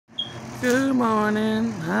Good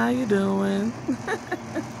morning. How you doing?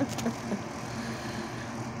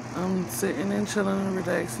 I'm sitting and chilling and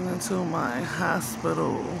relaxing until my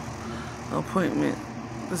hospital appointment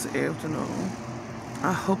this afternoon.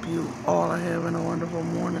 I hope you all are having a wonderful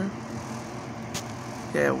morning.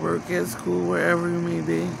 At work, at school, wherever you may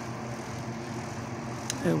be.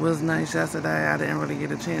 It was nice yesterday. I didn't really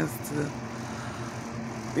get a chance to,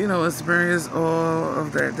 experience all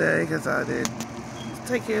of that day because I did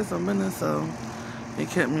take care of some business, so it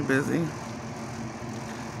kept me busy.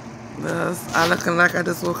 I looking like I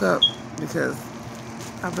just woke up because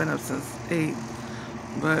I've been up since 8,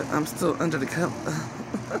 but I'm still under the cover.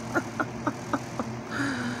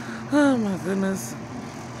 Oh my goodness.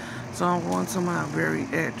 So I'm going to my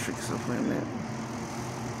bariatrics appointment.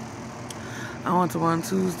 I went to one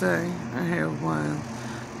Tuesday. I have one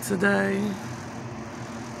today.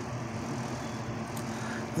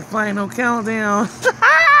 The final countdown.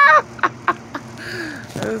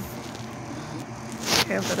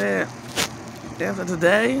 After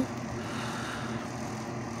today,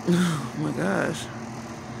 oh my gosh,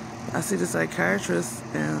 I see the psychiatrist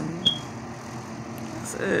and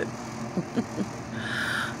that's it.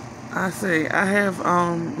 I have,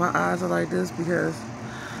 my eyes are like this because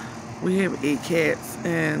we have 8 cats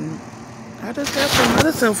and I just got some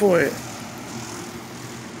medicine for it.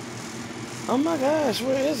 Oh my gosh,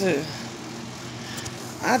 where is it?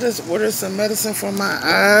 I just ordered some medicine for my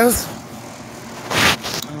eyes.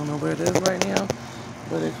 I don't know where it is right now,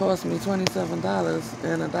 but it cost me $27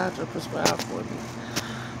 and a doctor prescribed for me.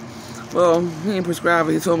 Well, he didn't prescribe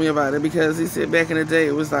it, he told me about it because he said back in the day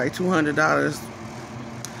it was like $200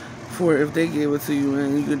 for if they gave it to you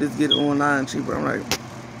and you could just get it online cheaper. I'm like,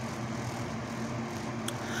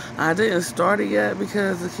 I didn't start it yet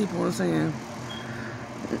because they keep on saying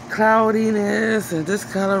cloudiness and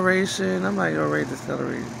discoloration. I'm like, alright,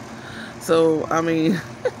 discoloration. So, I mean,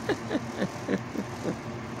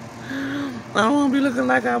 I don't want to be looking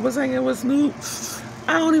like I was hanging with Snoop.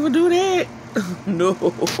 I don't even do that. No.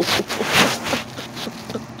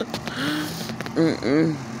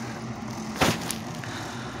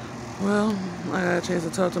 Well, I got a chance to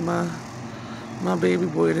talk to my baby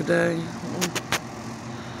boy today.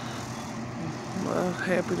 Well,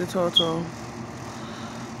 happy to talk to him.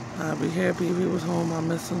 I'd be happy if he was home. I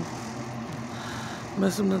miss him.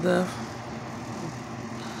 Miss him to death.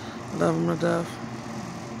 Love him to death.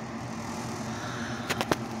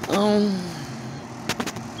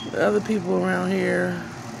 The other people around here,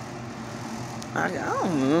 I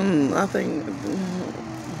don't know. I think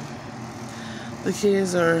the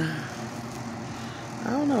kids are, I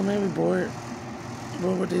don't know, maybe bored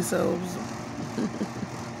with themselves.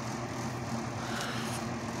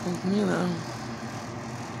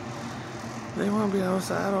 They want to be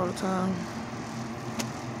outside all the time.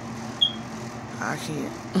 I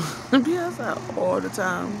can't be outside all the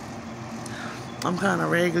time. I'm kind of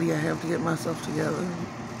raggedy. I have to get myself together.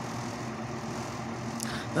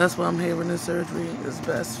 That's why I'm having this surgery. It's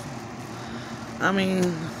best. I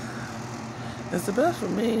mean, it's the best for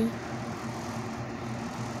me.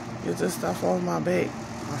 Get this stuff off my back,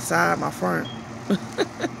 my side, my front.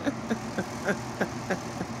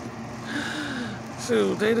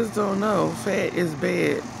 Shoot, they just don't know. Fat is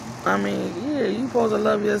bad. I mean, yeah, you supposed to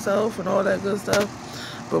love yourself and all that good stuff.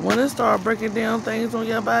 But when it starts breaking down things on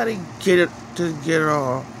your body, just get it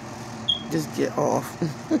off. Just get off.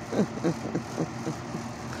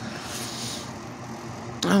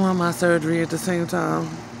 I want my surgery at the same time.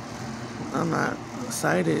 I'm not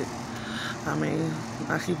excited. I mean,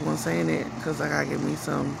 I keep on saying it because I gotta get me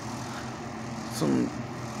some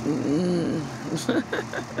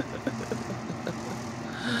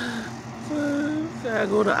gotta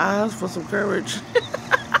go to Oz for some courage.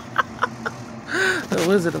 The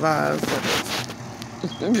Wizard of Oz.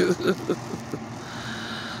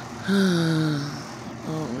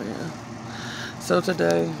 Oh man. So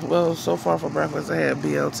today, so far for breakfast I had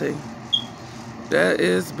BLT. That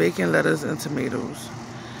is bacon, lettuce, and tomatoes.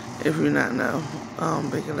 If you not know,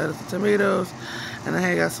 bacon, lettuce, and tomatoes, and I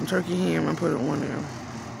had got some turkey ham and put it on there.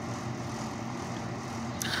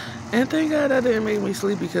 And thank God that didn't make me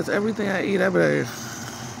sleepy because everything I eat, I be like,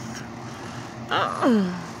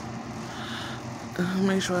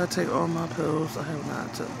 make sure I take all my pills. I have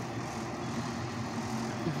not took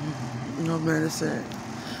no medicine.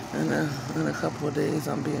 In a couple of days,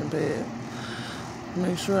 I'm being bad.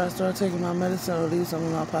 Make sure I start taking my medicine or leave some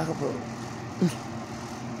in my pocketbook.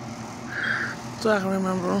 So I can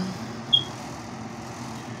remember.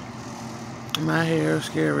 My hair is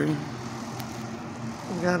scary.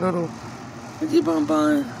 Got a little Ricky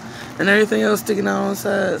Bun and everything else sticking out on the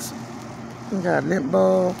sides. We got lint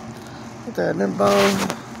ball, That nimble.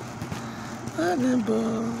 That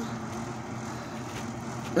nimble.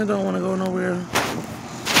 I don't want to go nowhere.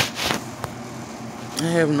 I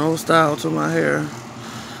have no style to my hair.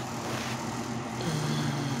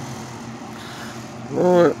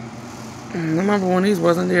 Lord, remember when these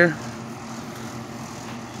wasn't there?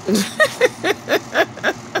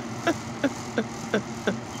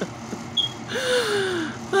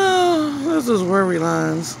 Oh, this is worry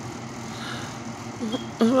lines.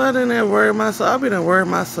 If I didn't have worry myself, I'd be done worry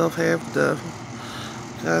myself half to death.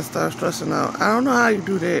 Gotta start stressing out. I don't know how you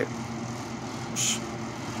do that.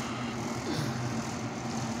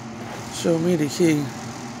 Show me the key.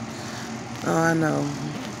 Oh, I know.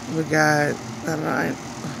 The guide. I'm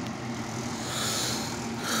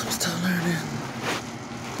still learning.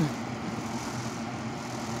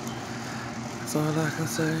 That's all I can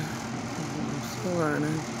say. I'm still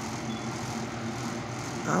learning.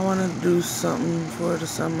 I want to do something for the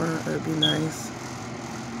summer. It'd be nice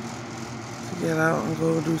to get out and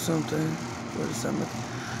go do something for the summer.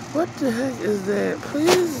 What the heck is that?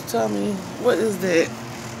 Please tell me, what is that?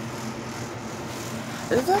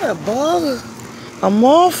 Is that a bug? A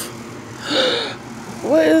moth?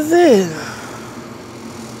 What is it?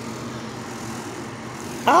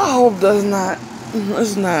 I hope that's not.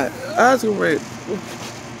 It's not. I was great.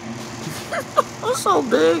 I'm so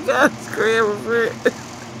big, I was grabbing for it.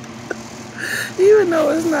 Even though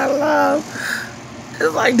it's not alive,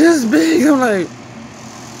 it's like this big. I'm like,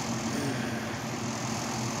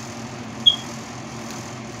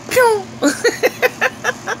 pew.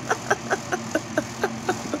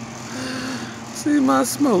 See my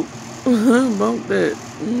smoke. Bump that.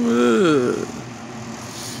 Ugh.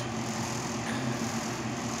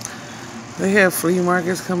 They have flea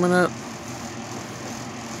markets coming up.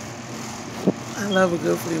 I love a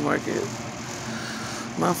good flea market.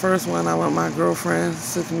 My first one, I went with my girlfriend,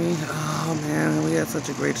 took me. Oh man, we had such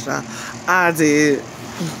a great time. I did.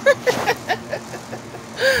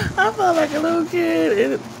 I felt like a little kid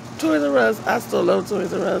in Toys R Us. I still love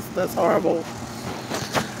Toys R Us. That's horrible.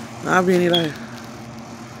 I'll be like,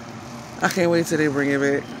 I can't wait till they bring it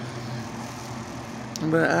back.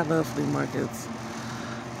 But I love flea markets.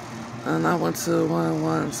 And I went to one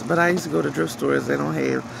once, but I used to go to thrift stores they don't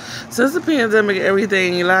have. Since the pandemic,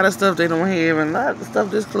 everything, a lot of stuff they don't have, and a lot of stuff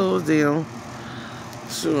just closed down.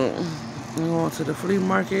 So, I'm going to the flea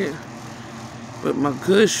market with my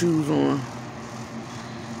good shoes on.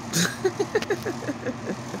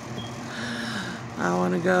 I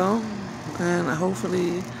want to go, and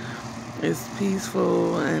hopefully it's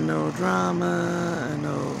peaceful and no drama and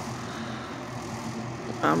no...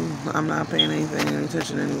 I'm not paying any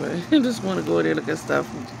attention anyway. I just want to go there and look at stuff.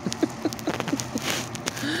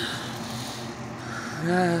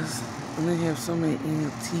 Guys, they have so many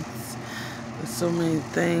antiques. There's so many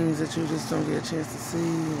things that you just don't get a chance to see.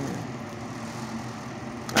 And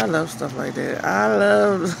I love stuff like that. I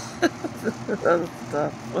love other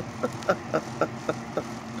stuff.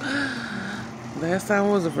 Last time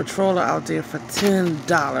was a patroller out there for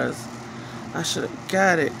 $10. I should have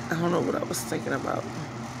got it. I don't know what I was thinking about.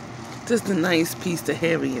 Just a nice piece to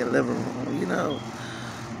have in your living room, you know.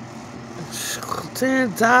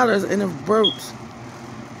 $10 and it broke.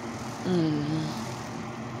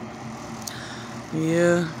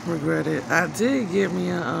 Yeah, regret it. I did get me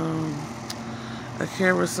a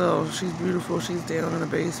carousel. She's beautiful. She's down in the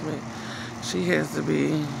basement. She has to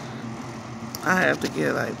be. I have to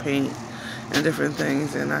get like paint and different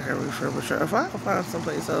things, and I can refurbish her if I can find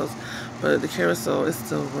someplace else. But the carousel, it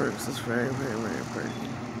still works. It's very, very, very pretty.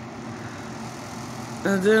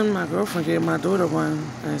 And then my girlfriend gave my daughter one,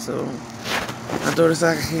 and so my daughter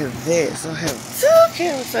said I can have that. So I have 2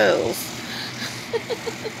 carousels.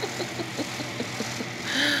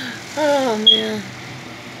 Oh man.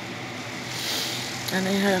 And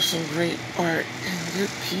they have some great art and good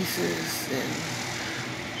pieces and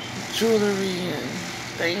jewelry and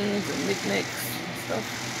things and knickknacks and stuff.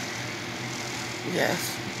 Yes,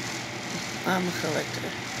 I'm a collector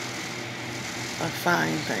of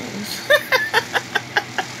fine things.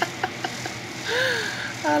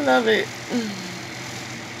 I love it.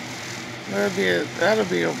 That'll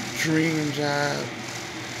be a dream job.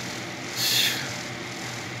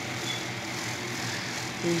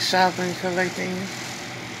 Be shopping, collecting.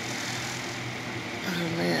 Oh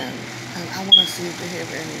man, I want to see if they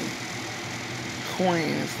have any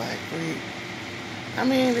coins. Like, I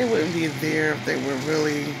mean, they wouldn't be there if they were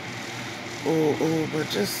really, but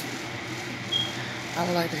just, I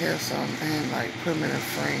would like to have some and like put them in a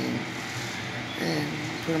frame and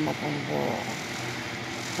put them up on the wall.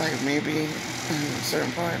 Like maybe in a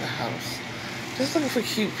certain part of the house. Just looking for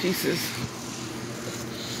cute pieces.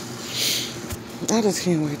 I just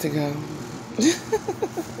can't wait to go.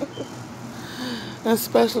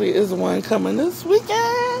 Especially is the one coming this weekend.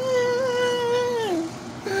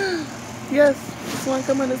 Yes, this one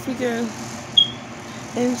coming this weekend.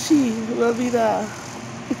 And she will be there.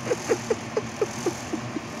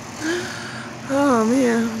 Oh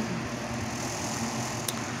man.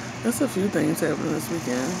 There's a few things happening this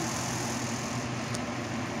weekend.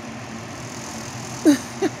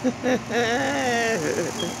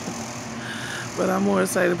 But I'm more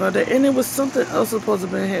excited about that. And it was something else supposed to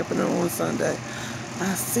be happening on Sunday.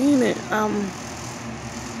 I seen it. I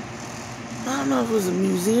don't know if it was a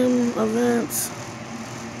museum event.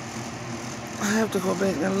 I have to go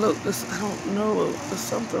back and look. I don't know. It's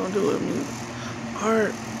something to do with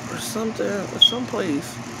art or something or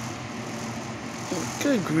someplace.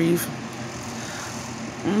 Good grief.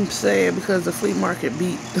 I'm sad because the flea market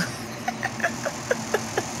beat.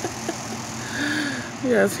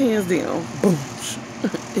 Yes, hands down. Boom.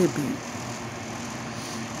 It beat.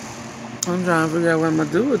 I'm trying to figure out what I'm going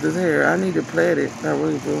to do with this hair. I need to plait it. I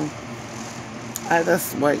really do.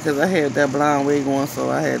 That's white because I had that blonde wig on, so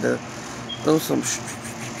I had to throw some.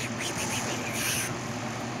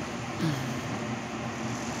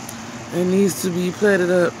 It needs to be plaited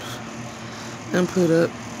up and put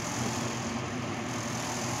up.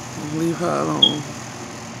 Leave her alone.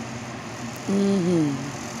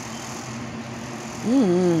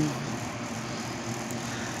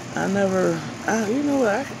 You know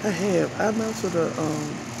what, I have. I went to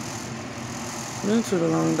the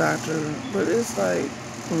lung doctor, but it's like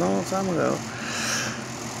a long time ago.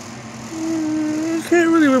 I can't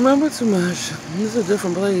really remember too much. It's a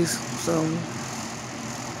different place, so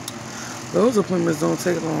those appointments don't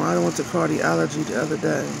take long. I went to cardiology the other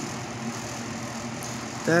day.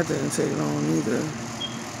 That didn't take long either.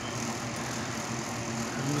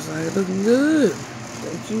 I was like, looking good.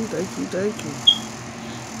 Thank you.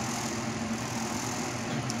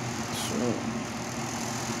 Sure.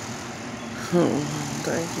 Oh,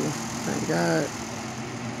 thank you. Thank God.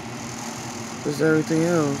 There's everything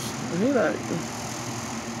else. And he like,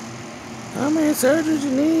 how many surgeries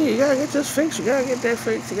you need? You gotta get this fixed. You gotta get that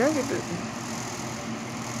fixed. You gotta get that.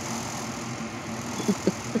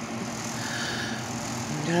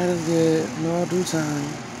 God is good in all due time.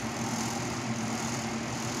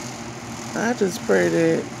 I just pray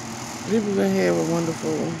that people can have a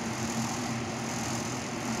wonderful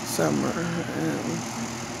summer and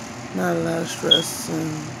not a lot of stress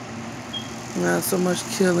and not so much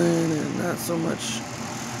killing and not so much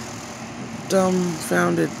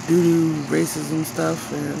dumbfounded doo-doo racism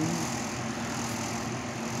stuff.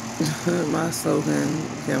 And my slogan,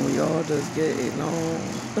 can we all just get along?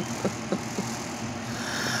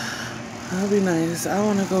 That'd be nice. I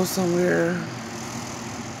want to go somewhere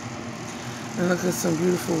and look at some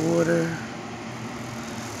beautiful water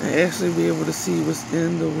and actually be able to see what's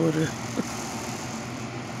in the water.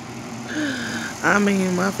 I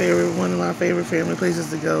mean, one of my favorite family places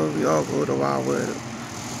to go, we all go to Wildwood.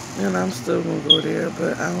 And I'm still going to go there,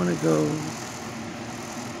 but I want to go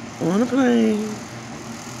on a plane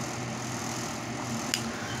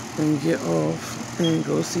and get off and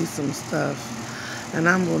go see some stuff. And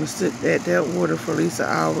I'm going to sit at that water for at least an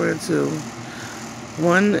hour or two.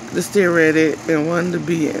 One to stare at it, and one to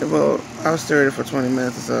be, well, I'll stare at it for 20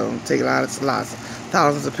 minutes or so. Take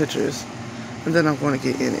thousands of pictures. And then I'm going to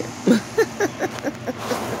get in it.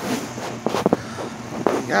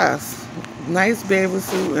 Yes. Nice bathing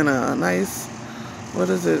suit and a nice,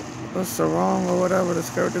 a sarong or whatever, the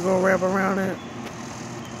skirt to go wrap around it.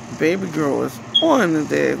 Baby girl is on the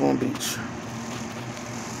daggone beach.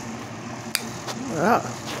 Ah.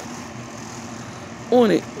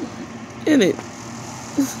 On it. In it.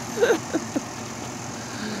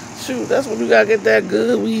 Shoot, that's when you gotta get that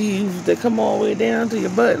good weave that come all the way down to your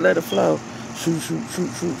butt. Let it flow. Shoot.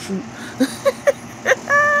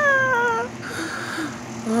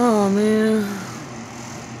 Oh, man.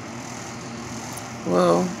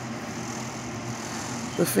 Well,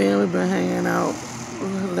 the family been hanging out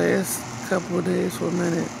the last couple of days for a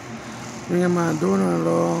minute. Me and my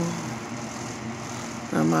daughter-in-law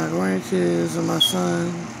and my grandkids and my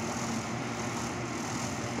son.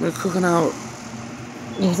 We're cooking out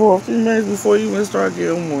for a few minutes before you even start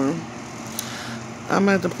getting warm. I'm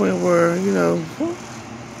at the point where,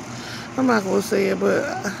 I'm not going to say it, but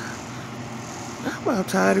I'm about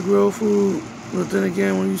tired of grilled food. But then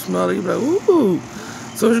again, when you smell it, you be like, ooh.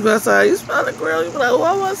 So you go outside, you smell the grill, you be like, oh,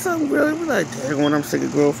 I want something grilled. You be like, daggone, I'm sick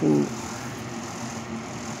of grilled food.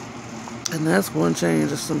 And that's one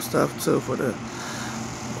change of some stuff, too, for the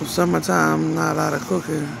summertime, not a lot of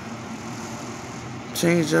cooking.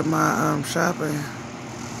 Change up my shopping.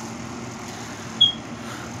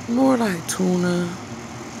 More like tuna,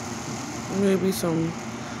 maybe some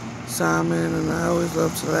salmon, and I always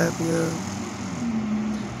love tilapia.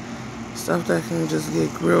 Stuff that can just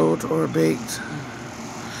get grilled or baked,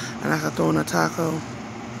 and I can throw in a taco.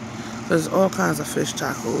 There's all kinds of fish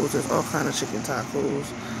tacos, there's all kinds of chicken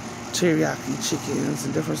tacos, teriyaki chickens,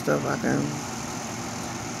 and different stuff I can,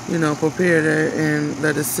 prepare that and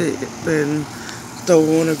let it sit and throw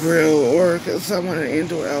on a grill, or because I want an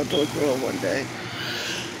indoor-outdoor grill one day.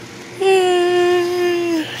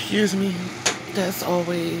 Excuse me. That's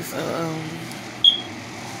always a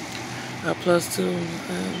plus too.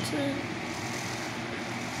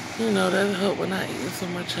 And, that'll help when I eat so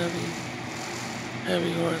much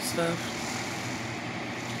heavy hard stuff.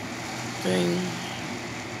 Thing.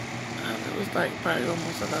 It was like probably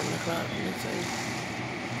almost 11 o'clock, let me say.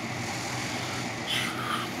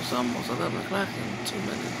 It's almost 11 o'clock in 2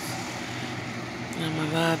 minutes. And I'm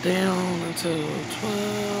gonna lie down until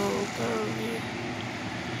 12:30.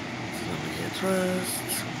 So let me get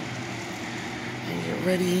dressed and get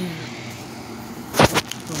ready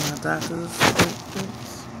for my doctor's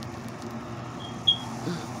appointments.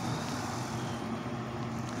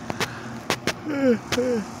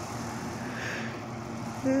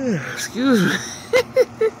 Excuse me.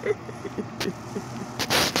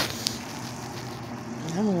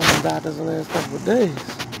 I haven't went to the doctor's the last couple of days.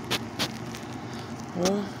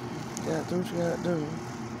 Well, you gotta do what you gotta do.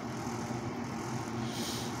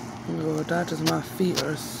 You go to the doctor's, my feet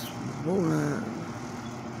are swollen.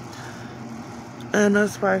 And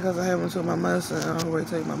that's probably because I haven't took my medicine. I don't really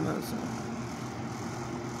take my medicine.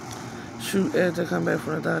 Shoot, Ed to come back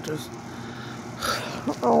from the doctor's.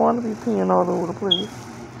 I don't want to be peeing all over the place.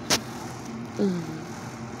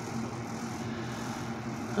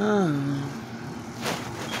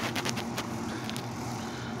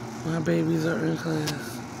 My babies are in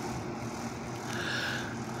class.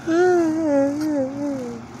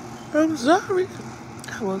 I'm sorry.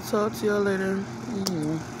 I will talk to y'all later.